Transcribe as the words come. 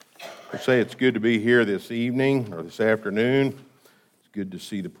I say it's good to be here this evening or this afternoon. It's good to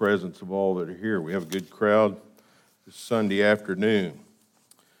see the presence of all that are here. We have a good crowd this Sunday afternoon.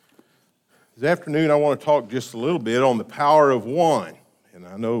 This afternoon I want to talk just a little bit on the power of one. And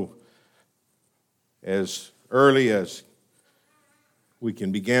I know as early as we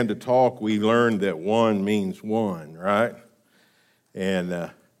can begin to talk, we learned that one means one, right? And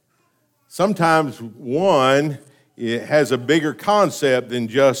sometimes one, it has a bigger concept than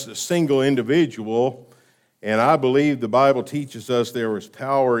just a single individual, and I believe the Bible teaches us there is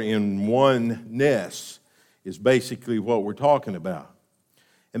power in oneness, is basically what we're talking about.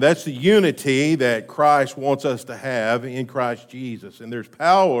 And that's the unity that Christ wants us to have in Christ Jesus, and there's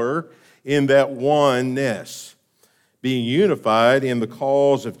power in that oneness, being unified in the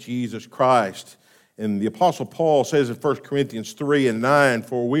cause of Jesus Christ. And the Apostle Paul says in 1 Corinthians 3:9,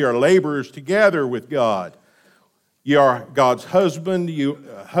 "For we are laborers together with God. You are God's husbandry,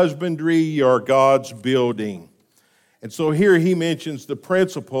 you are God's building." And so here he mentions the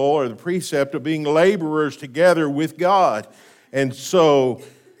principle or the precept of being laborers together with God. And so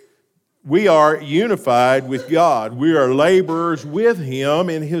we are unified with God. We are laborers with Him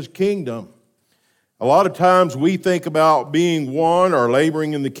in His kingdom. A lot of times we think about being one or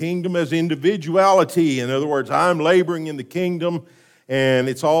laboring in the kingdom as individuality. In other words, I'm laboring in the kingdom and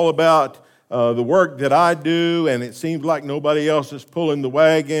it's all about the work that I do, and it seems like nobody else is pulling the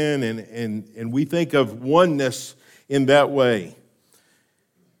wagon, and we think of oneness in that way.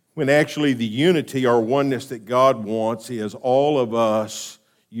 When actually the unity or oneness that God wants is all of us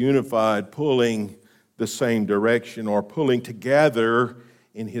unified, pulling the same direction or pulling together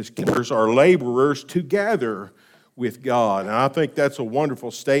in His kingdom, our laborers together with God. And I think that's a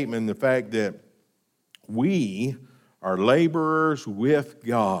wonderful statement, the fact that we are laborers with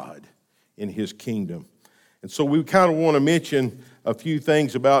God in His kingdom. And so we kind of want to mention a few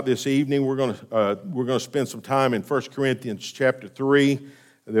things about this evening. We're going to spend some time in 1 Corinthians chapter 3.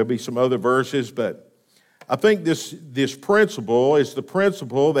 There'll be some other verses, but I think this principle is the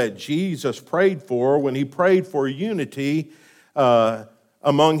principle that Jesus prayed for when He prayed for unity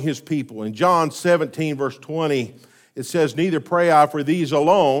among His people. In John 17, verse 20, it says, "Neither pray I for these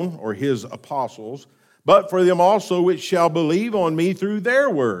alone," or His apostles, "but for them also which shall believe on me through their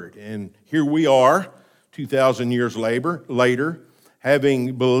word." And here we are, 2,000 years later,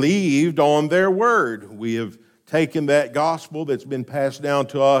 having believed on their word. We have taken that gospel that's been passed down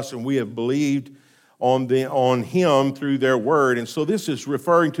to us, and we have believed on Him through their word. And so this is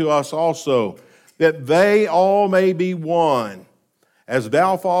referring to us also, that they all may be one. As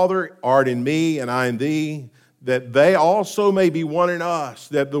thou, Father, art in me, and I in thee, that they also may be one in us,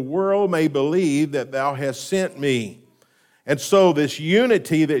 that the world may believe that thou hast sent me. And so this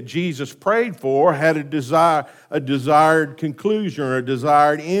unity that Jesus prayed for had a desired conclusion or a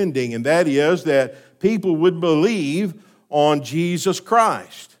desired ending, and that is that people would believe on Jesus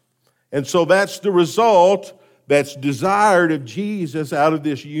Christ. And so that's the result that's desired of Jesus out of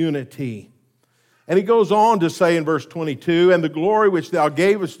this unity. And he goes on to say in verse 22, "And the glory which thou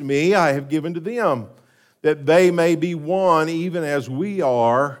gavest me I have given to them, that they may be one even as we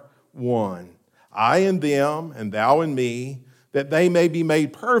are one. I in them, and thou in me, that they may be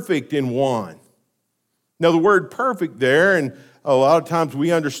made perfect in one." Now the word perfect there, and a lot of times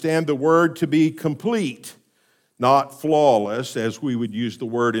we understand the word to be complete, not flawless, as we would use the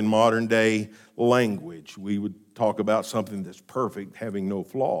word in modern day language. We would talk about something that's perfect, having no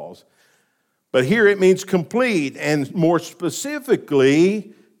flaws. But here it means complete, and more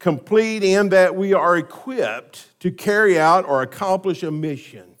specifically, complete in that we are equipped to carry out or accomplish a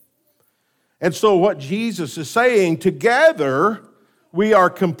mission. And so what Jesus is saying, together we are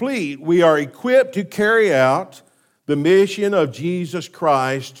complete. We are equipped to carry out the mission of Jesus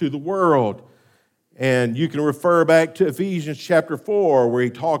Christ to the world. And you can refer back to Ephesians chapter 4, where he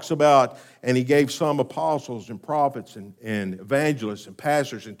talks about, and he gave some apostles and prophets and evangelists and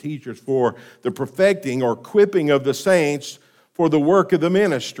pastors and teachers for the perfecting or equipping of the saints for the work of the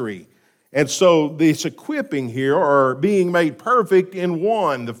ministry. And so this equipping here, or being made perfect in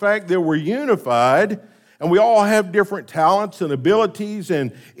one, the fact that we're unified and we all have different talents and abilities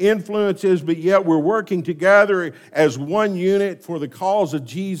and influences, but yet we're working together as one unit for the cause of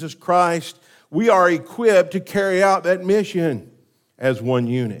Jesus Christ. We are equipped to carry out that mission as one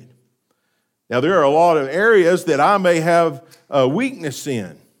unit. Now, there are a lot of areas that I may have a weakness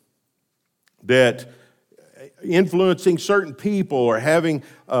in, that influencing certain people or having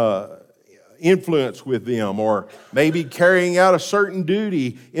influence with them, or maybe carrying out a certain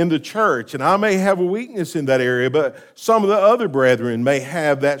duty in the church. And I may have a weakness in that area, but some of the other brethren may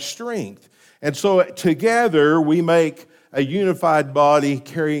have that strength. And so together we make a unified body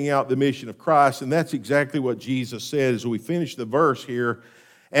carrying out the mission of Christ. And that's exactly what Jesus said as we finish the verse here.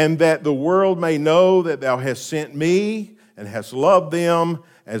 And that the world may know that thou hast sent me and hast loved them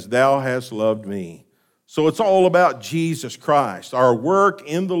as thou hast loved me. So it's all about Jesus Christ. Our work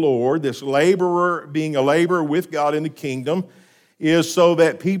in the Lord, this laborer, being a laborer with God in the kingdom, is so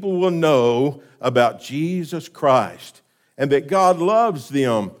that people will know about Jesus Christ and that God loves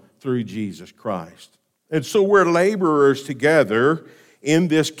them through Jesus Christ. And so we're laborers together in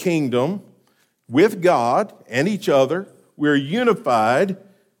this kingdom with God and each other. We're unified,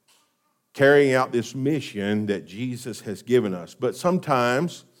 carrying out this mission that Jesus has given us. But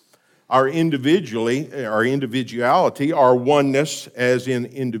sometimes our individuality, our oneness as in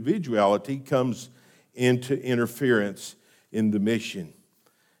individuality, comes into interference in the mission.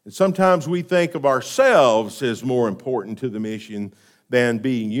 And sometimes we think of ourselves as more important to the mission than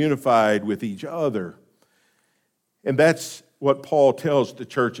being unified with each other. And that's what Paul tells the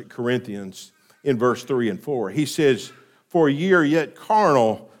church at Corinthians in verse 3 and 4. He says, "For ye are yet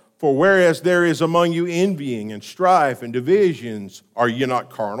carnal, for whereas there is among you envying and strife and divisions, are ye not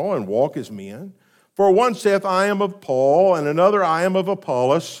carnal and walk as men? For one saith, I am of Paul, and another, I am of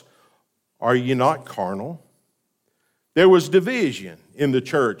Apollos. Are ye not carnal?" There was division in the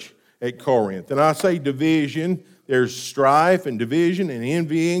church at Corinth. And I say division, there's strife and division and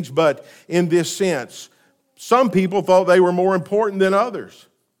envyings, but in this sense, some people thought they were more important than others.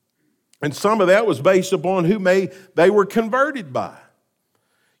 And some of that was based upon who they were converted by.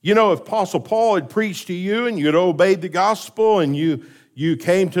 You know, if Apostle Paul had preached to you and you'd obeyed the gospel and you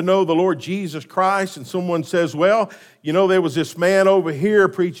came to know the Lord Jesus Christ, and someone says, well, you know, there was this man over here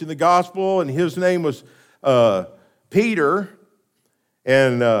preaching the gospel and his name was Peter,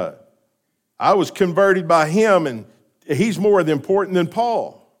 and I was converted by him, and he's more important than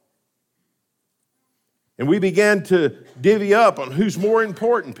Paul. And we began to divvy up on who's more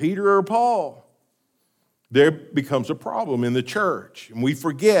important, Peter or Paul. There becomes a problem in the church. And we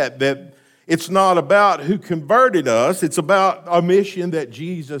forget that it's not about who converted us, it's about a mission that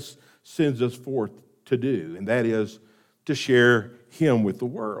Jesus sends us forth to do, and that is to share him with the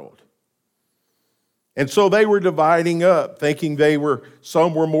world. And so they were dividing up, thinking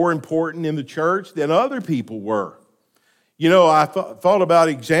some were more important in the church than other people were. You know, I thought about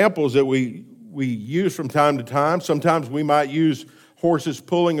examples that we use from time to time. Sometimes we might use horses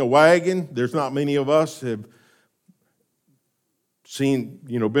pulling a wagon. There's not many of us have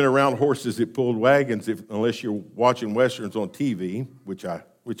been around horses that pulled wagons, unless you're watching Westerns on TV, which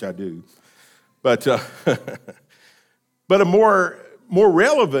I do. But but a more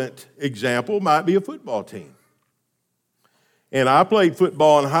relevant example might be a football team. And I played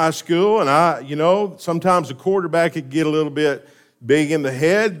football in high school, and sometimes the quarterback could get a little bit big in the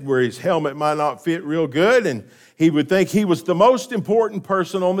head where his helmet might not fit real good, and he would think he was the most important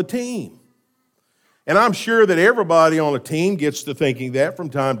person on the team. And I'm sure that everybody on a team gets to thinking that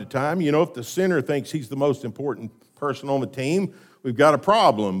from time to time. You know, if the center thinks he's the most important person on the team, we've got a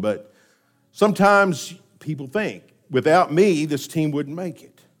problem. But sometimes people think, without me, this team wouldn't make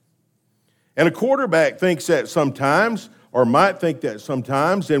it. And a quarterback thinks that sometimes, or might think that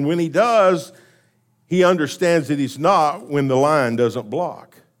sometimes, and when he does, he understands that he's not when the line doesn't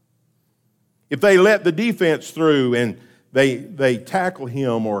block. If they let the defense through and they tackle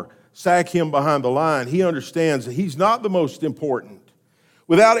him or sack him behind the line, he understands that he's not the most important.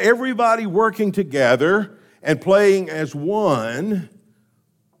 Without everybody working together and playing as one,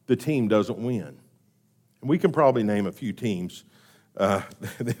 the team doesn't win. And we can probably name a few teams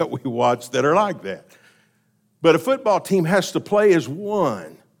that we watch that are like that. But a football team has to play as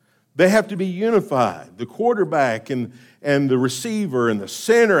one. They have to be unified. The quarterback and the receiver and the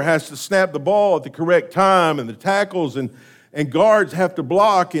center has to snap the ball at the correct time, and the tackles and guards have to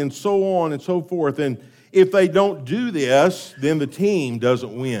block, and so on and so forth. And if they don't do this, then the team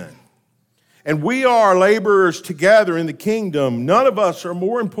doesn't win. And we are laborers together in the kingdom. None of us are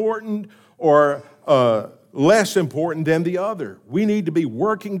more important or less important than the other. We need to be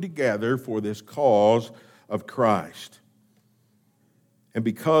working together for this cause of Christ. And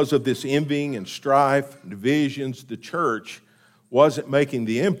because of this envying and strife and divisions, the church wasn't making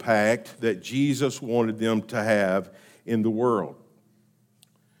the impact that Jesus wanted them to have in the world.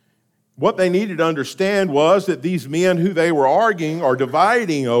 What they needed to understand was that these men who they were arguing or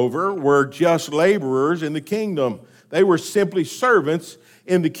dividing over were just laborers in the kingdom. They were simply servants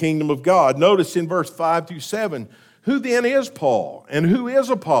in the kingdom of God. Notice in verse 5 through 7, who then is Paul and who is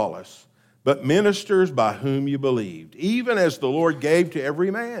Apollos, but ministers by whom you believed, even as the Lord gave to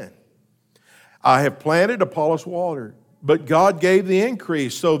every man. I have planted, Apollos watered, but God gave the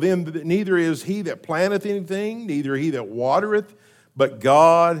increase. So then neither is he that planteth anything, neither he that watereth, but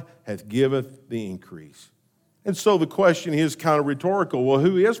God hath giveth the increase. And so the question is kind of rhetorical. Well,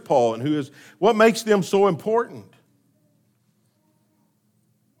 who is Paul and what makes them so important?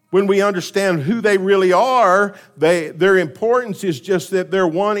 When we understand who they really are, their importance is just that they're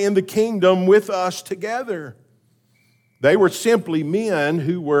one in the kingdom with us together. They were simply men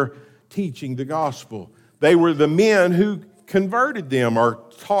who were teaching the gospel. They were the men who converted them or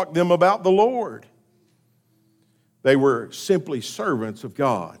taught them about the Lord. They were simply servants of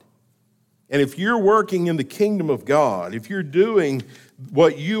God. And if you're working in the kingdom of God, if you're doing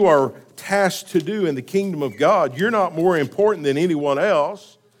what you are tasked to do in the kingdom of God, you're not more important than anyone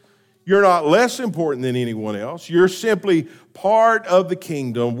else. You're not less important than anyone else. You're simply part of the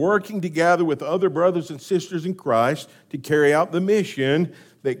kingdom, working together with other brothers and sisters in Christ to carry out the mission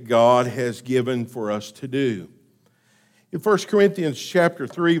that God has given for us to do. In 1 Corinthians chapter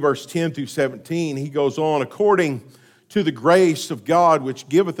 3, verse 10 through 17, he goes on, according to the grace of God which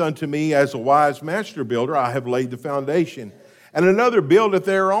giveth unto me as a wise master builder, I have laid the foundation, and another buildeth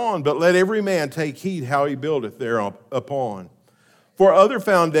thereon, but let every man take heed how he buildeth thereupon. For other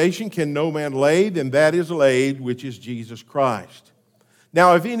foundation can no man lay than that is laid, which is Jesus Christ.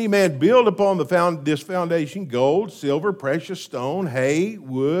 Now if any man build upon this foundation gold, silver, precious stone, hay,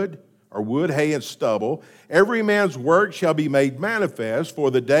 wood, hay, and stubble, every man's work shall be made manifest,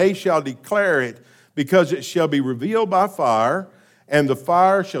 for the day shall declare it, because it shall be revealed by fire, and the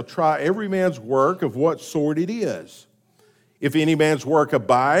fire shall try every man's work of what sort it is. If any man's work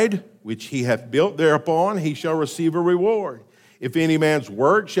abide, which he hath built thereupon, he shall receive a reward. If any man's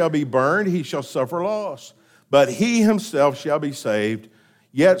work shall be burned, he shall suffer loss. But he himself shall be saved,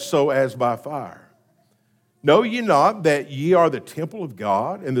 yet so as by fire. Know ye not that ye are the temple of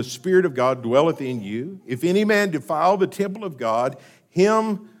God, and the Spirit of God dwelleth in you? If any man defile the temple of God,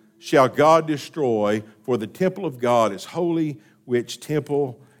 him shall God destroy, for the temple of God is holy, which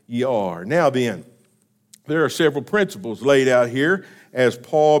temple ye are. Now then, there are several principles laid out here as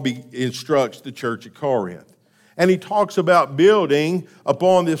Paul instructs the church at Corinth. And he talks about building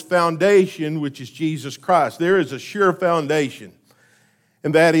upon this foundation, which is Jesus Christ. There is a sure foundation,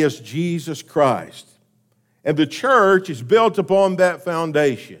 and that is Jesus Christ. And the church is built upon that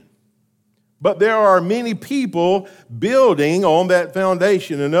foundation. But there are many people building on that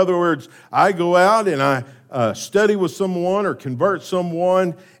foundation. In other words, I go out and I study with someone or convert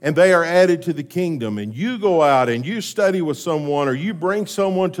someone, and they are added to the kingdom. And you go out and you study with someone or you bring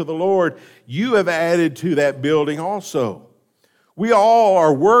someone to the Lord, you have added to that building also. We all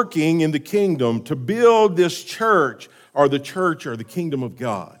are working in the kingdom to build this church or the kingdom of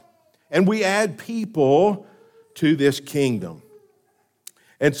God. And we add people to this kingdom.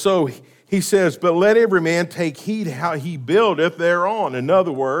 And so he says, but let every man take heed how he buildeth thereon. In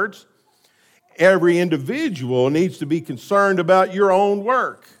other words, every individual needs to be concerned about your own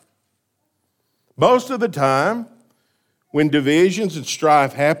work. Most of the time, when divisions and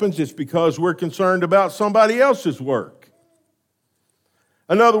strife happens, it's because we're concerned about somebody else's work.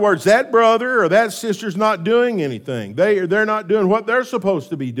 In other words, that brother or that sister's not doing anything. They're not doing what they're supposed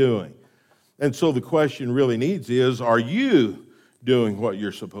to be doing. And so the question really needs is, are you doing what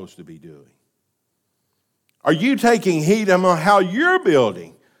you're supposed to be doing? Are you taking heed on how you're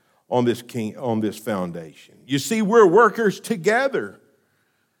building on this foundation? You see, we're workers together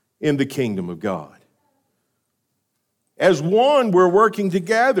in the kingdom of God. As one, we're working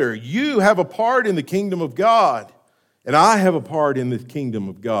together. You have a part in the kingdom of God, and I have a part in the kingdom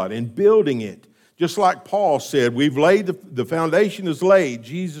of God, in building it. Just like Paul said, we've laid the foundation is laid,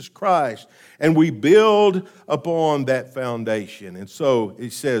 Jesus Christ, and we build upon that foundation. And so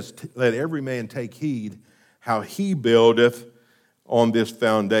he says, let every man take heed how he buildeth on this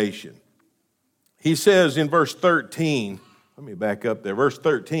foundation. He says in verse 13, let me back up there, verse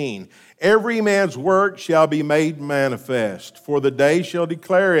 13, every man's work shall be made manifest, for the day shall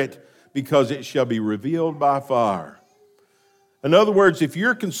declare it, because it shall be revealed by fire. In other words, if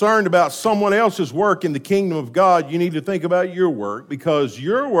you're concerned about someone else's work in the kingdom of God, you need to think about your work, because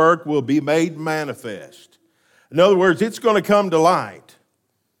your work will be made manifest. In other words, it's going to come to light.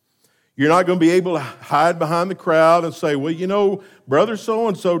 You're not going to be able to hide behind the crowd and say, well, you know, brother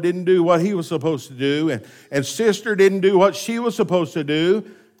so-and-so didn't do what he was supposed to do, and sister didn't do what she was supposed to do,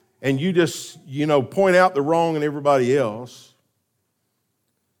 and you just, point out the wrong in everybody else.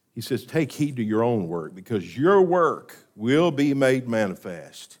 He says, take heed to your own work, because your work will be made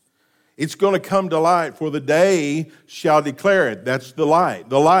manifest. It's going to come to light, for the day shall declare it. That's the light.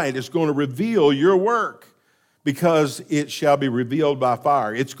 The light is going to reveal your work, because it shall be revealed by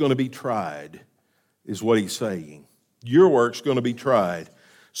fire. It's going to be tried, is what he's saying. Your work's going to be tried.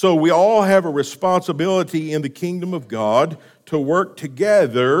 So we all have a responsibility in the kingdom of God to work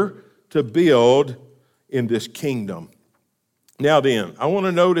together to build in this kingdom. Now then, I want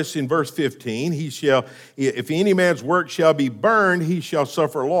to notice in verse 15, if any man's work shall be burned, he shall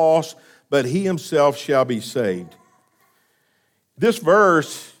suffer loss, but he himself shall be saved. This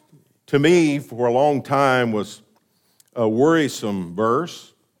verse, to me, for a long time, was a worrisome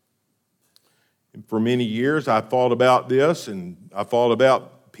verse. And for many years, I thought about this, and I thought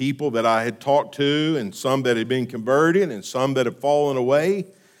about people that I had talked to, and some that had been converted, and some that had fallen away,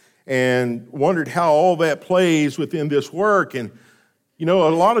 and wondered how all that plays within this work. And, you know,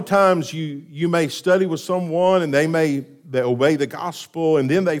 a lot of times you may study with someone, and they obey the gospel, and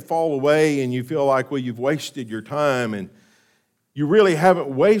then they fall away, and you feel like, well, you've wasted your time, and you really haven't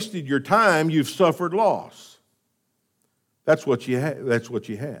wasted your time. You've suffered loss. That's what you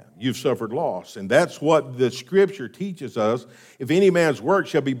have. You've suffered loss. And that's what the Scripture teaches us. If any man's work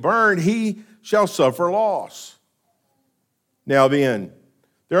shall be burned, he shall suffer loss. Now then,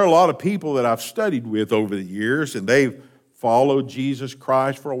 there are a lot of people that I've studied with over the years, and they've followed Jesus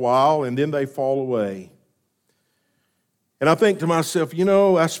Christ for a while, and then they fall away. And I think to myself, you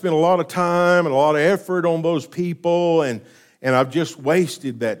know, I spent a lot of time and a lot of effort on those people, and I've just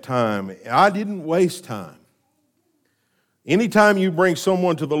wasted that time. I didn't waste time. Anytime you bring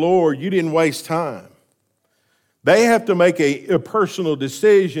someone to the Lord, you didn't waste time. They have to make a personal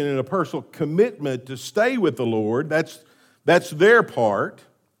decision and a personal commitment to stay with the Lord. That's their part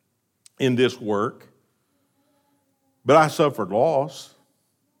in this work. But I suffered loss.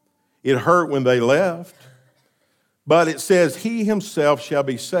 It hurt when they left. But it says, he himself shall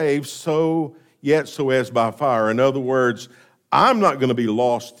be saved, so as by fire. In other words, I'm not going to be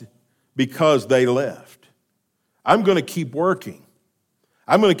lost because they left. I'm going to keep working.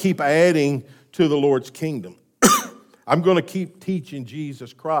 I'm going to keep adding to the Lord's kingdom. I'm going to keep teaching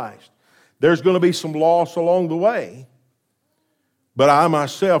Jesus Christ. There's going to be some loss along the way, but I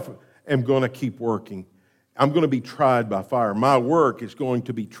myself am going to keep working. I'm going to be tried by fire. My work is going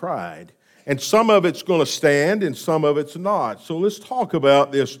to be tried, and some of it's going to stand and some of it's not. So let's talk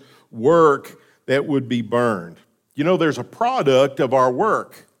about this work that would be burned. You know, there's a product of our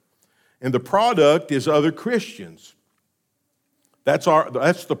work. And the product is other Christians. That's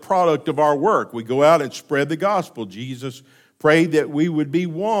the product of our work. We go out and spread the gospel. Jesus prayed that we would be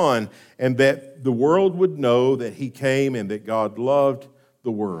one and that the world would know that he came and that God loved the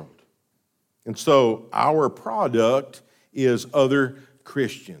world. And so our product is other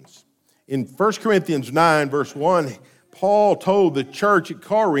Christians. In 1 Corinthians 9, verse 1, Paul told the church at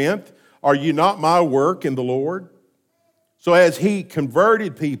Corinth, "Are you not my work in the Lord?" So as he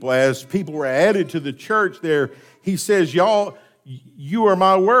converted people, as people were added to the church there, he says, y'all, you are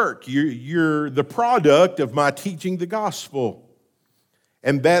my work. You're the product of my teaching the gospel.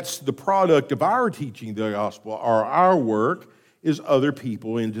 And that's the product of our teaching the gospel. Our work is other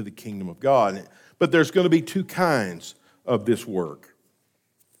people into the kingdom of God. But there's going to be two kinds of this work.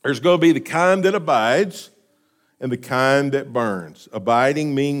 There's going to be the kind that abides and the kind that burns.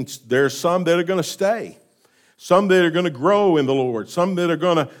 Abiding means there's some that are going to stay. Some that are going to grow in the Lord, some that are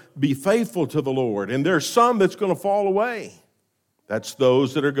going to be faithful to the Lord, and there's some that's going to fall away. That's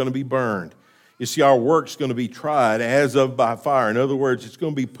those that are going to be burned. You see, our work's going to be tried as of by fire. In other words, it's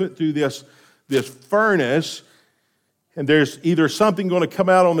going to be put through this furnace, and there's either something going to come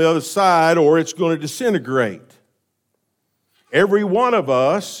out on the other side or it's going to disintegrate. Every one of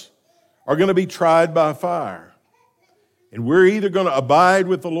us are going to be tried by fire. And we're either going to abide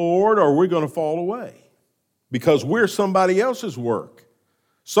with the Lord or we're going to fall away. Because we're somebody else's work.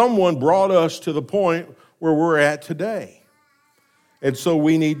 Someone brought us to the point where we're at today. And so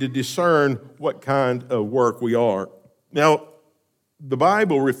we need to discern what kind of work we are. Now, the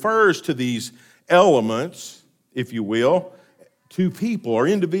Bible refers to these elements, if you will, to people or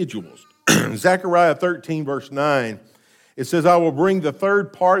individuals. Zechariah 13, verse 9, it says, I will bring the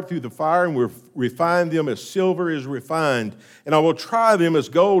third part through the fire and will refine them as silver is refined, and I will try them as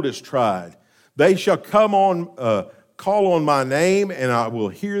gold is tried. They shall call on my name, and I will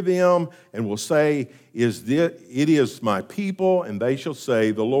hear them, and will say, it is my people, and they shall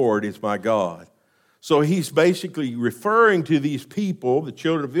say, the Lord is my God. So he's basically referring to these people, the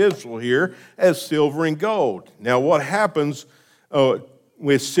children of Israel here, as silver and gold. Now, what happens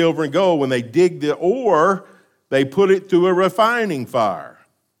with silver and gold? When they dig the ore, they put it through a refining fire.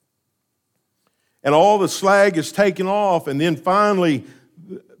 And all the slag is taken off, and then finally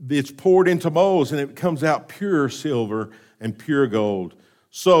it's poured into molds, and it comes out pure silver and pure gold.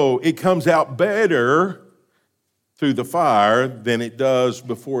 So it comes out better through the fire than it does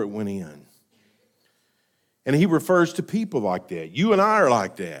before it went in. And he refers to people like that. You and I are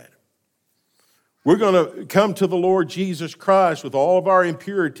like that. We're going to come to the Lord Jesus Christ with all of our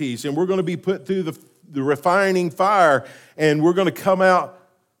impurities, and we're going to be put through the refining fire, and we're going to come out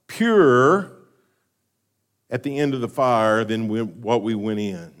pure at the end of the fire than what we went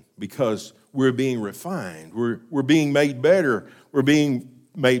in, because we're being refined. We're being made better. We're being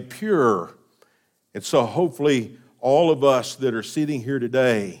made pure. And so hopefully all of us that are sitting here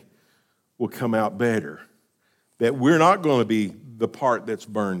today will come out better, that we're not going to be the part that's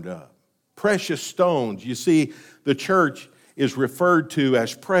burned up. Precious stones. You see, the church is referred to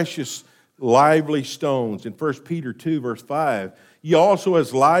as precious, lively stones. In 1 Peter 2, verse 5, ye also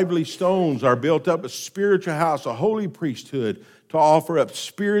as lively stones are built up a spiritual house, a holy priesthood, to offer up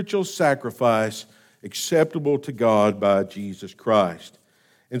spiritual sacrifice acceptable to God by Jesus Christ.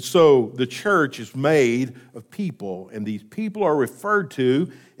 And so the church is made of people, and these people are referred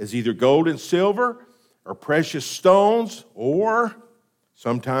to as either gold and silver or precious stones, or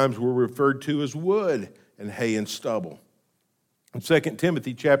sometimes we're referred to as wood and hay and stubble. In 2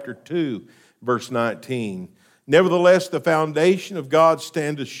 Timothy chapter 2, verse 19, nevertheless, the foundation of God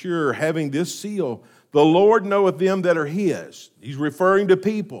standeth sure, having this seal, the Lord knoweth them that are his. He's referring to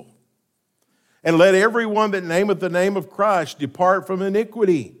people. And let everyone that nameth the name of Christ depart from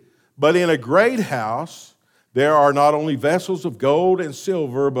iniquity. But in a great house there are not only vessels of gold and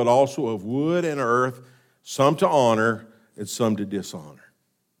silver, but also of wood and earth, some to honor and some to dishonor.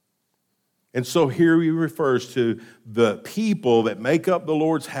 And so here he refers to the people that make up the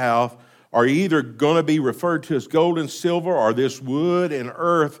Lord's house are either going to be referred to as gold and silver, or this wood and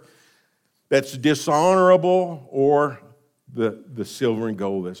earth that's dishonorable, or the silver and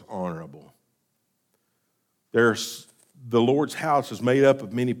gold that's honorable. The Lord's house is made up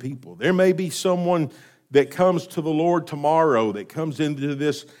of many people. There may be someone that comes to the Lord tomorrow, that comes into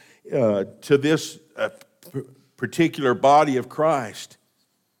this particular body of Christ,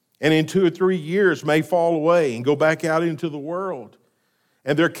 and in 2 or 3 years may fall away and go back out into the world.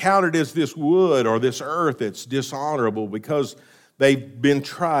 And they're counted as this wood or this earth that's dishonorable because they've been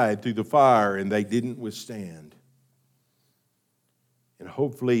tried through the fire and they didn't withstand. And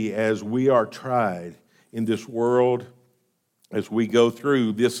hopefully, as we are tried in this world, as we go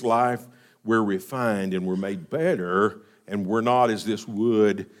through this life, we're refined and we're made better, and we're not as this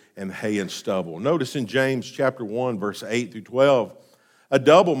wood and hay and stubble. Notice in James chapter 1, verse 8 through 12, a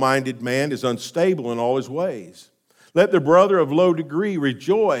double-minded man is unstable in all his ways. Let the brother of low degree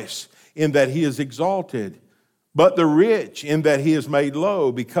rejoice in that he is exalted, but the rich in that he is made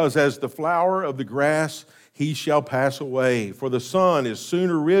low, because as the flower of the grass he shall pass away. For the sun is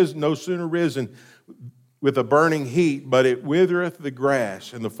no sooner risen with a burning heat, but it withereth the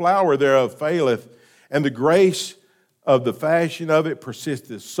grass, and the flower thereof faileth, and the grace of the fashion of it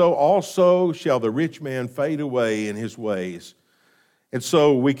persisteth. So also shall the rich man fade away in his ways. And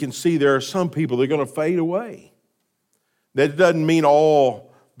so we can see there are some people that are going to fade away. That doesn't mean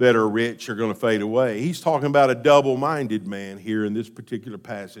all that are rich are going to fade away. He's talking about a double-minded man here in this particular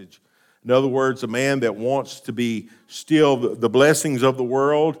passage. In other words, a man that wants to be still the blessings of the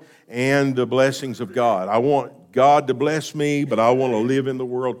world and the blessings of God. I want God to bless me, but I want to live in the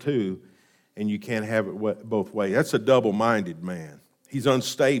world too. And you can't have it both ways. That's a double-minded man. He's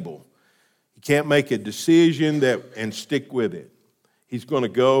unstable. He can't make a decision and stick with it. He's going to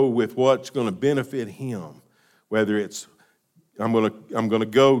go with what's going to benefit him, whether it's I'm going to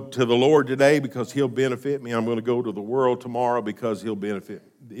go to the Lord today because he'll benefit me. I'm going to go to the world tomorrow because it'll benefit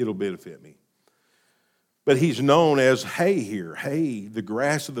me. But he's known as hay here. Hay, the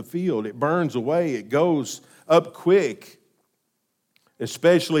grass of the field. It burns away. It goes up quick.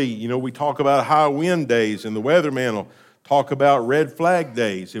 Especially, we talk about high wind days, and the weatherman will talk about red flag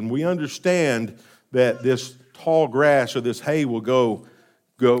days. And we understand that this tall grass or this hay will go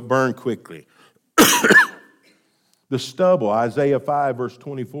burn quickly. The stubble, Isaiah 5, verse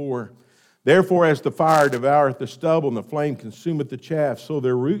 24. Therefore, as the fire devoureth the stubble, and the flame consumeth the chaff, so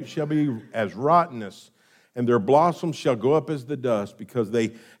their roots shall be as rottenness, and their blossoms shall go up as the dust, because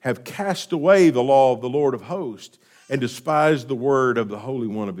they have cast away the law of the Lord of hosts, and despised the word of the Holy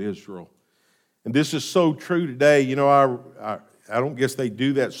One of Israel. And this is so true today. I don't guess they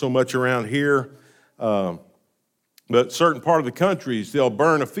do that so much around here, but certain part of the countries, they'll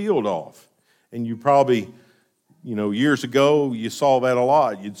burn a field off. And you probably... years ago, you saw that a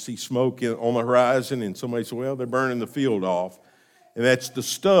lot. You'd see smoke on the horizon, and somebody said, well, they're burning the field off. And that's the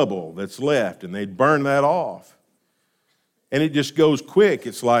stubble that's left, and they'd burn that off. And it just goes quick.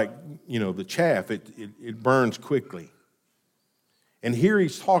 It's like, the chaff. It burns quickly. And here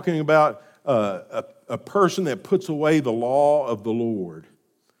he's talking about a person that puts away the law of the Lord.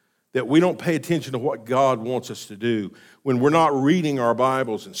 that we don't pay attention to what God wants us to do, when we're not reading our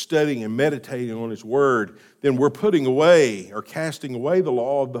Bibles and studying and meditating on His Word, then we're putting away or casting away the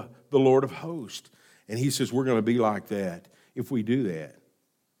law of the Lord of hosts. And He says we're going to be like that if we do that.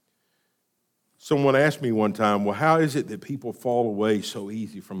 Someone asked me one time, well, how is it that people fall away so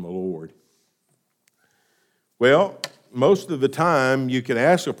easy from the Lord? Well, most of the time you can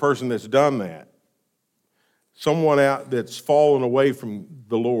ask a person that's done that. Someone out that's fallen away from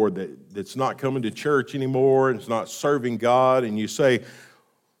the Lord, that's not coming to church anymore and is not serving God, and you say,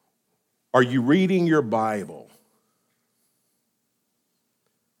 are you reading your Bible?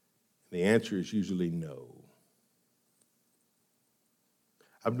 The answer is usually no.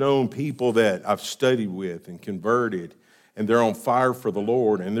 I've known people that I've studied with and converted, and they're on fire for the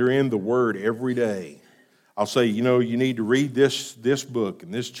Lord, and they're in the Word every day. I'll say, you need to read this book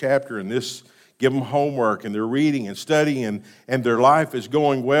and this chapter and this. Give them homework, and they're reading and studying, and their life is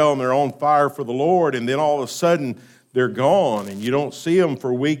going well, and they're on fire for the Lord, and then all of a sudden, they're gone, and you don't see them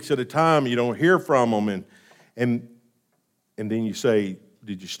for weeks at a time. You don't hear from them, and then you say,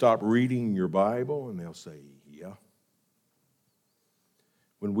 did you stop reading your Bible? And they'll say, yeah.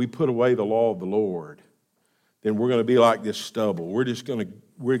 When we put away the law of the Lord, then we're going to be like this stubble. We're just going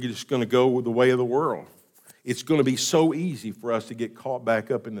to go with the way of the world. It's going to be so easy for us to get caught back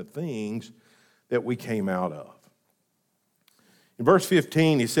up in the things that we came out of. In verse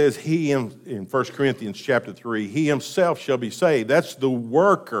 15, he says, in 1 Corinthians chapter 3, he himself shall be saved. That's the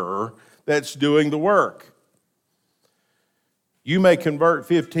worker that's doing the work. You may convert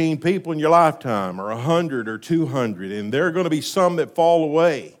 15 people in your lifetime, or 100 or 200, and there are going to be some that fall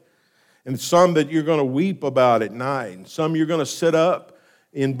away, and some that you're going to weep about at night, and some you're going to sit up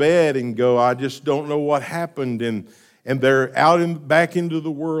in bed and go, I just don't know what happened, and they're out back into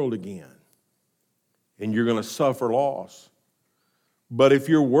the world again. And you're going to suffer loss. But if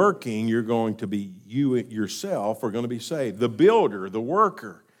you're working, you're going to be, you yourself are going to be saved. The builder, the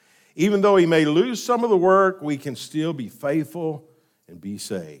worker, even though he may lose some of the work, we can still be faithful and be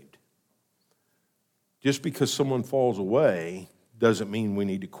saved. Just because someone falls away doesn't mean we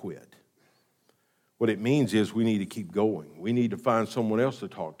need to quit. What it means is we need to keep going. We need to find someone else to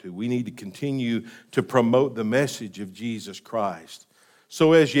talk to. We need to continue to promote the message of Jesus Christ.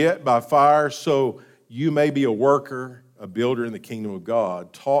 So as yet by fire, so you may be a worker, a builder in the kingdom of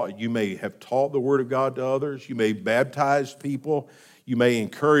God. You may have taught the word of God to others. You may baptize people. You may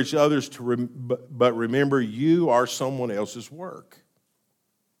encourage others but remember, you are someone else's work.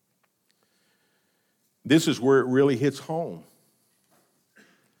 This is where it really hits home.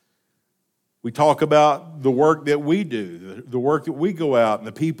 We talk about the work that we do, the work that we go out, and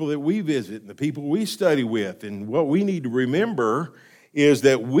the people that we visit, and the people we study with. And what we need to remember is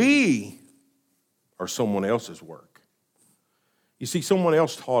that we or someone else's work. You see, someone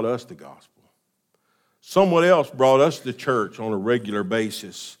else taught us the gospel. Someone else brought us to church on a regular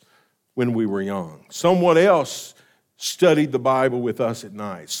basis when we were young. Someone else studied the Bible with us at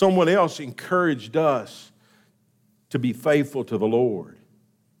night. Someone else encouraged us to be faithful to the Lord.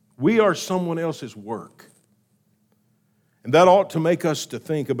 We are someone else's work. And that ought to make us to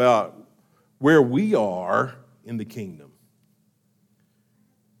think about where we are in the kingdom.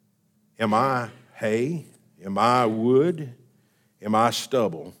 Am I hay? Am I wood? Am I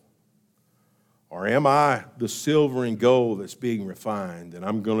stubble? Or am I the silver and gold that's being refined, and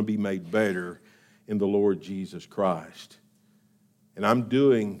I'm going to be made better in the Lord Jesus Christ? And I'm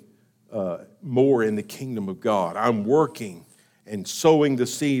doing more in the kingdom of God. I'm working and sowing the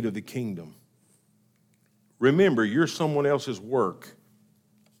seed of the kingdom. Remember, you're someone else's work.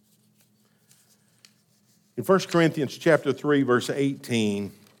 In 1 Corinthians chapter 3, verse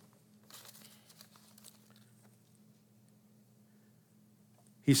 18,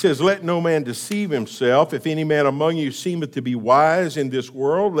 he says, let no man deceive himself. If any man among you seemeth to be wise in this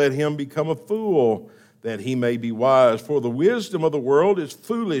world, let him become a fool, that he may be wise. For the wisdom of the world is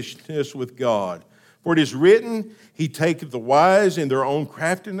foolishness with God. For it is written, he taketh the wise in their own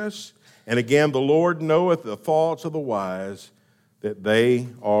craftiness. And again, the Lord knoweth the thoughts of the wise, that they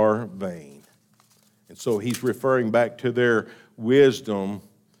are vain. And so he's referring back to their wisdom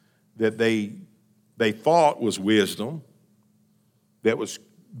that they thought was wisdom, that was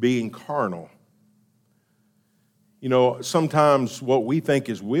being carnal. You know, sometimes what we think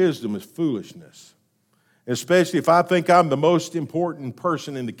is wisdom is foolishness. Especially if I think I'm the most important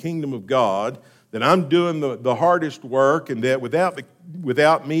person in the kingdom of God, that I'm doing the hardest work, and that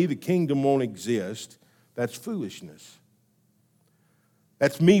without me the kingdom won't exist. That's foolishness.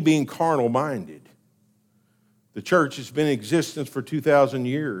 That's me being carnal-minded. The church has been in existence for 2,000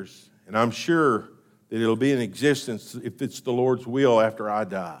 years, and I'm sure that it'll be in existence if it's the Lord's will after I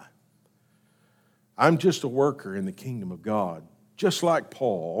die. I'm just a worker in the kingdom of God, just like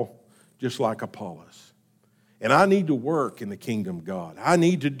Paul, just like Apollos. And I need to work in the kingdom of God. I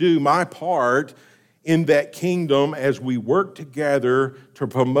need to do my part in that kingdom as we work together to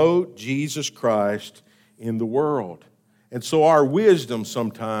promote Jesus Christ in the world. And so our wisdom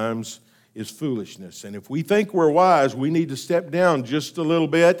sometimes is foolishness. And if we think we're wise, we need to step down just a little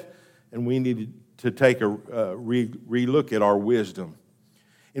bit, and we need to take a re-look at our wisdom.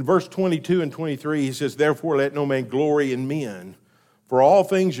 In verse 22 and 23, he says, "Therefore let no man glory in men, for all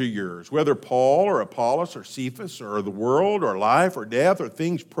things are yours, whether Paul or Apollos or Cephas or the world or life or death or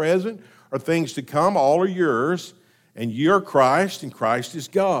things present or things to come, all are yours, and ye are Christ, and Christ is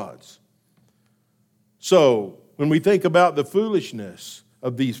God's." So when we think about the foolishness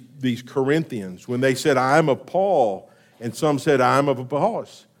of these Corinthians, when they said, "I am of Paul," and some said, "I am of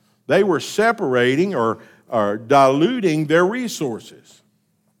Apollos," they were separating or diluting their resources.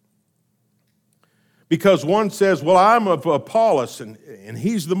 Because one says, "Well, I'm of Apollos, and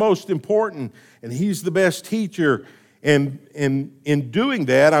he's the most important, and he's the best teacher, and in doing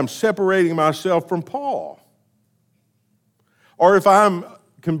that, I'm separating myself from Paul." Or if I'm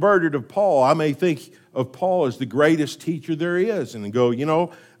converted of Paul, I may think of Paul as the greatest teacher there is, and go,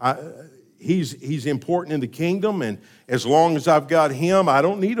 he's important in the kingdom, and as long as I've got him, I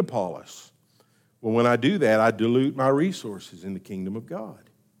don't need Apollos. Well, when I do that, I dilute my resources in the kingdom of God.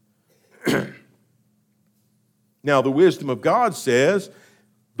 Now, the wisdom of God says,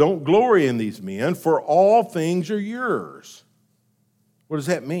 don't glory in these men, for all things are yours. What does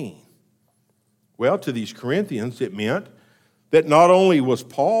that mean? Well, to these Corinthians, it meant that not only was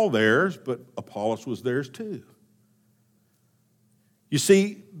Paul theirs, but Apollos was theirs too. You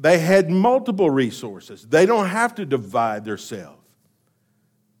see, they had multiple resources. They don't have to divide themselves.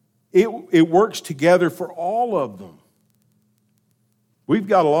 It works together for all of them. We've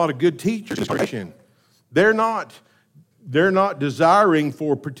got a lot of good teachers. They're not desiring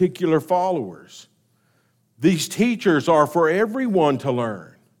for particular followers. These teachers are for everyone to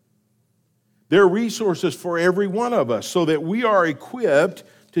learn. They're resources for every one of us so that we are equipped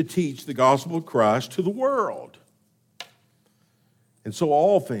to teach the gospel of Christ to the world. And so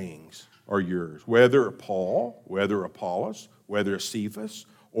all things are yours, whether Paul, whether Apollos, whether Cephas,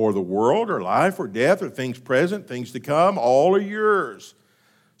 or the world, or life, or death, or things present, things to come, all are yours.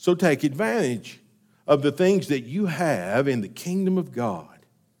 So take advantage of the things that you have in the kingdom of God.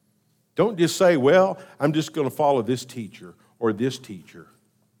 Don't just say, "Well, I'm just going to follow this teacher or this teacher."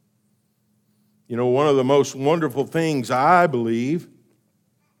 You know, one of the most wonderful things I believe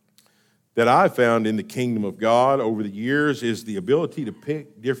that I found in the kingdom of God over the years is the ability to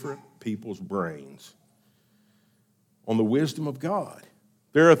pick different people's brains on the wisdom of God.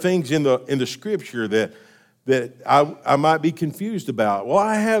 There are things in the scripture that I might be confused about. Well,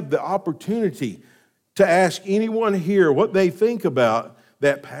 I have the opportunity to ask anyone here what they think about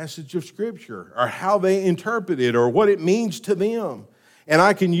that passage of Scripture or how they interpret it or what it means to them. And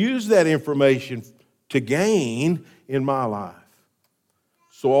I can use that information to gain in my life.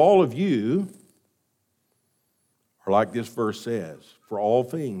 So all of you are like this verse says, for all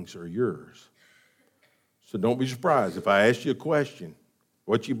things are yours. So don't be surprised if I ask you a question,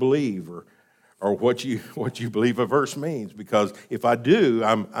 what you believe or what you believe a verse means, because if I do,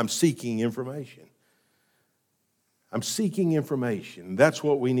 I'm seeking information. I'm seeking information. That's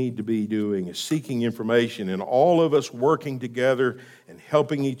what we need to be doing, is seeking information, and all of us working together and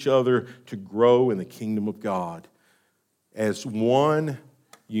helping each other to grow in the kingdom of God as one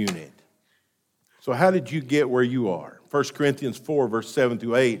unit. So how did you get where you are? 1 Corinthians 4, verse 7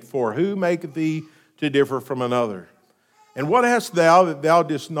 through 8, "For who maketh thee to differ from another? And what hast thou that thou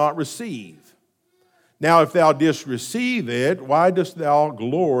didst not receive? Now if thou didst receive it, why dost thou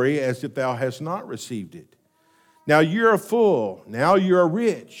glory as if thou hast not received it? Now you are full, now you are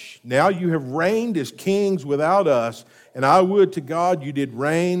rich, now you have reigned as kings without us, and I would to God you did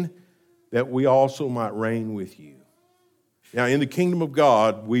reign, that we also might reign with you." Now in the kingdom of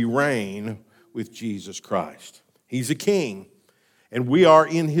God, we reign with Jesus Christ. He's a king, and we are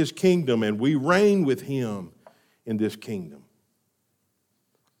in his kingdom, and we reign with him in this kingdom.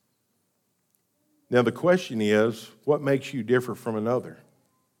 Now the question is, what makes you differ from another?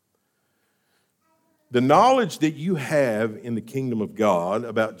 The knowledge that you have in the kingdom of God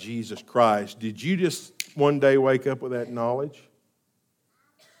about Jesus Christ, did you just one day wake up with that knowledge?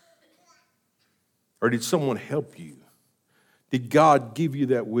 Or did someone help you? Did God give you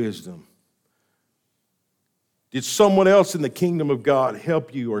that wisdom? Did someone else in the kingdom of God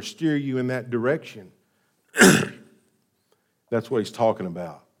help you or steer you in that direction? That's what he's talking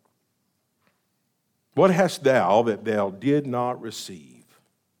about. What hast thou that thou did not receive?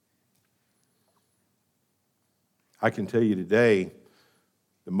 I can tell you today,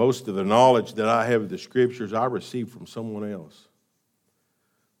 that most of the knowledge that I have of the Scriptures I received from someone else,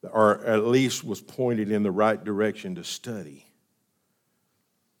 or at least was pointed in the right direction to study.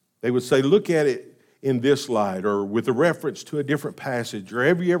 They would say, look at it in this light, or with a reference to a different passage, or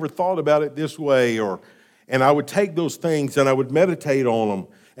have you ever thought about it this way? And I would take those things and I would meditate on them,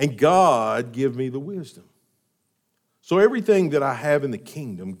 and God give me the wisdom. So everything that I have in the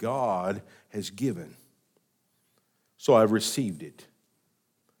kingdom, God has given. So I've received it.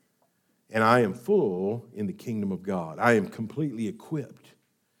 And I am full in the kingdom of God. I am completely equipped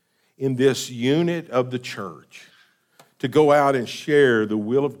in this unit of the church to go out and share the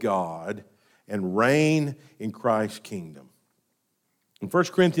will of God and reign in Christ's kingdom. In 1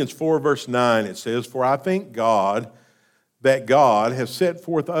 Corinthians 4, verse 9, it says, "For I thank God that God has set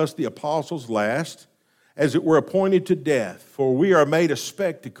forth us the apostles last, as it were appointed to death. For we are made a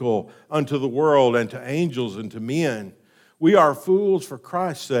spectacle unto the world, and to angels, and to men. We are fools for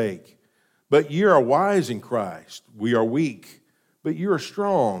Christ's sake. But ye are wise in Christ. We are weak, but you are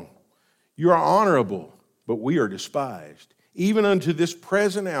strong. You are honorable, but we are despised. Even unto this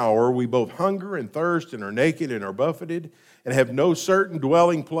present hour we both hunger and thirst, and are naked and are buffeted, and have no certain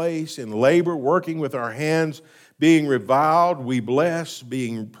dwelling place, and labor, working with our hands. Being reviled, we bless.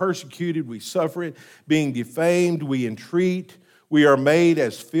 Being persecuted, we suffer it. Being defamed, we entreat. We are made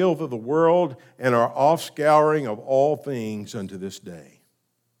as filth of the world, and are offscouring of all things unto this day."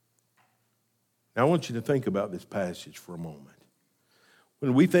 Now I want you to think about this passage for a moment.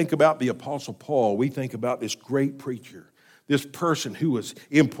 When we think about the Apostle Paul, we think about this great preacher, this person who was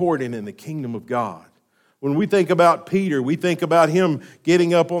important in the kingdom of God. When we think about Peter, we think about him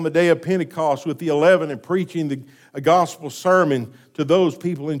getting up on the day of Pentecost with the 11 and preaching a gospel sermon to those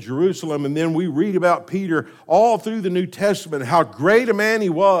people in Jerusalem. And then we read about Peter all through the New Testament, how great a man he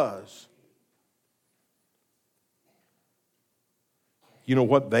was. You know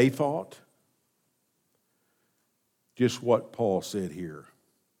what they thought? Just what Paul said here.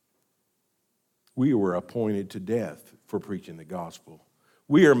 We were appointed to death for preaching the gospel.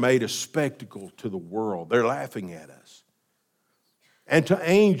 We are made a spectacle to the world. They're laughing at us. And to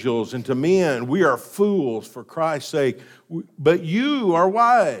angels and to men, we are fools for Christ's sake. But you are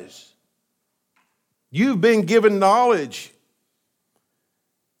wise. You've been given knowledge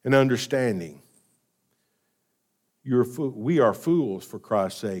and understanding. We are fools for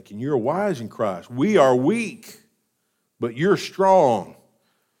Christ's sake, and you're wise in Christ. We are weak, but you're strong.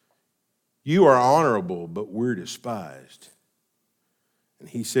 You are honorable, but we're despised. And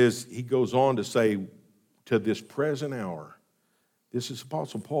he goes on to say, to this present hour, this is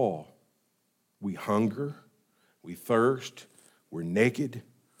Apostle Paul, we hunger, we thirst, we're naked,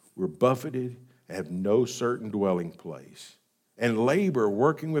 we're buffeted, and have no certain dwelling place, and labor,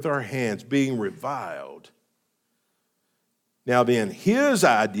 working with our hands, being reviled. Now then, his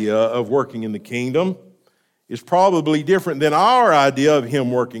idea of working in the kingdom is probably different than our idea of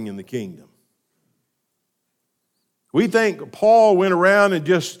him working in the kingdom. We think Paul went around and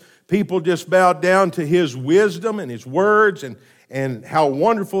people just bowed down to his wisdom and his words, and how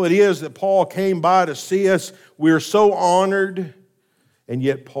wonderful it is that Paul came by to see us. We're so honored. And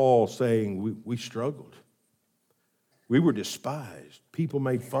yet Paul saying we struggled. We were despised. People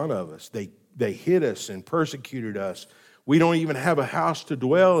made fun of us. They hit us and persecuted us. We don't even have a house to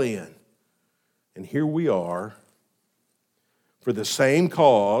dwell in. And here we are, for the same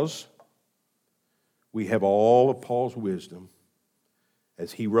cause. We have all of Paul's wisdom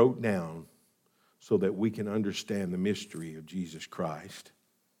as he wrote down so that we can understand the mystery of Jesus Christ.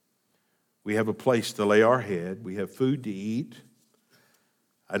 We have a place to lay our head. We have food to eat.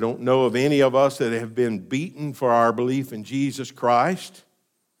 I don't know of any of us that have been beaten for our belief in Jesus Christ.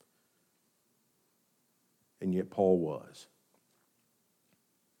 And yet Paul was.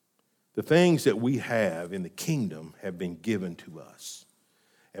 The things that we have in the kingdom have been given to us.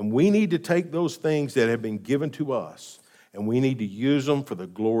 And we need to take those things that have been given to us, and we need to use them for the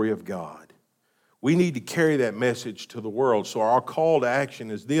glory of God. We need to carry that message to the world. So our call to action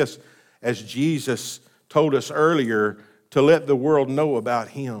is this, as Jesus told us earlier, to let the world know about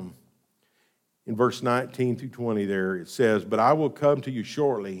him. In verse 19 through 20 there, it says, "But I will come to you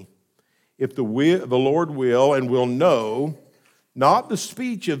shortly, if the Lord will, and will know, not the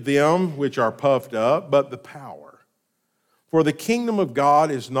speech of them which are puffed up, but the power. For the kingdom of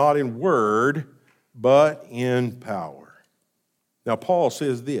God is not in word, but in power." Now, Paul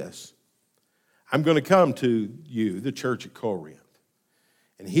says this, I'm going to come to you, the church at Corinth.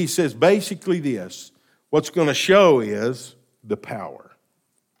 And he says basically this, what's going to show is the power.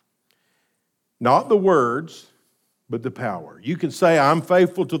 Not the words, but the power. You can say, I'm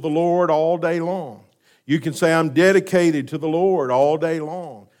faithful to the Lord all day long. You can say, I'm dedicated to the Lord all day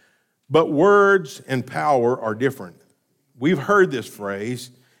long. But words and power are different. We've heard this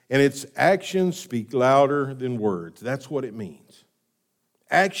phrase, and it's actions speak louder than words. That's what it means.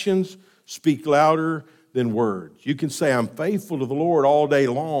 Actions speak louder than words. You can say, I'm faithful to the Lord all day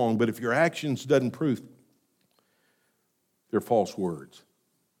long, but if your actions doesn't prove, they're false words.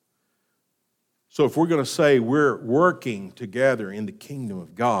 So if we're going to say we're working together in the kingdom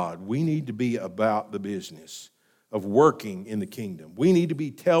of God, we need to be about the business of working in the kingdom. We need to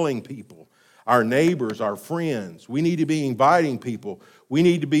be telling people, our neighbors, our friends, we need to be inviting people. We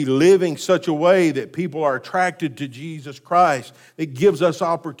need to be living such a way that people are attracted to Jesus Christ. It gives us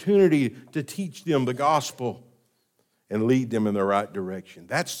opportunity to teach them the gospel and lead them in the right direction.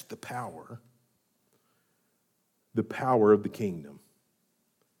 That's the power of the kingdom.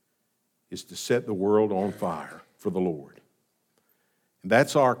 Is to set the world on fire for the Lord. And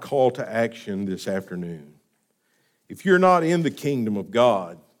that's our call to action this afternoon. If you're not in the kingdom of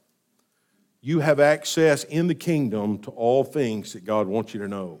God, you have access in the kingdom to all things that God wants you to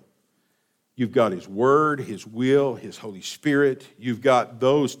know. You've got His Word, His will, His Holy Spirit. You've got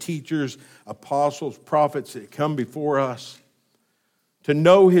those teachers, apostles, prophets that come before us. To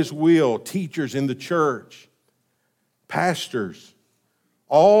know His will, teachers in the church, pastors,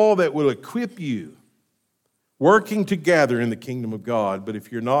 all that will equip you, working together in the kingdom of God. But if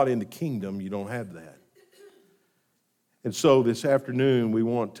you're not in the kingdom, you don't have that. And so this afternoon, we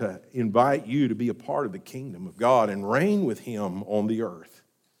want to invite you to be a part of the kingdom of God and reign with Him on the earth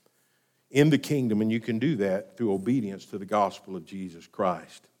in the kingdom. And you can do that through obedience to the gospel of Jesus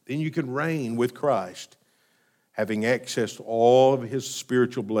Christ. Then you can reign with Christ, having access to all of His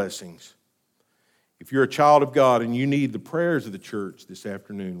spiritual blessings. If you're a child of God and you need the prayers of the church this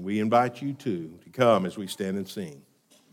afternoon, we invite you to come as we stand and sing.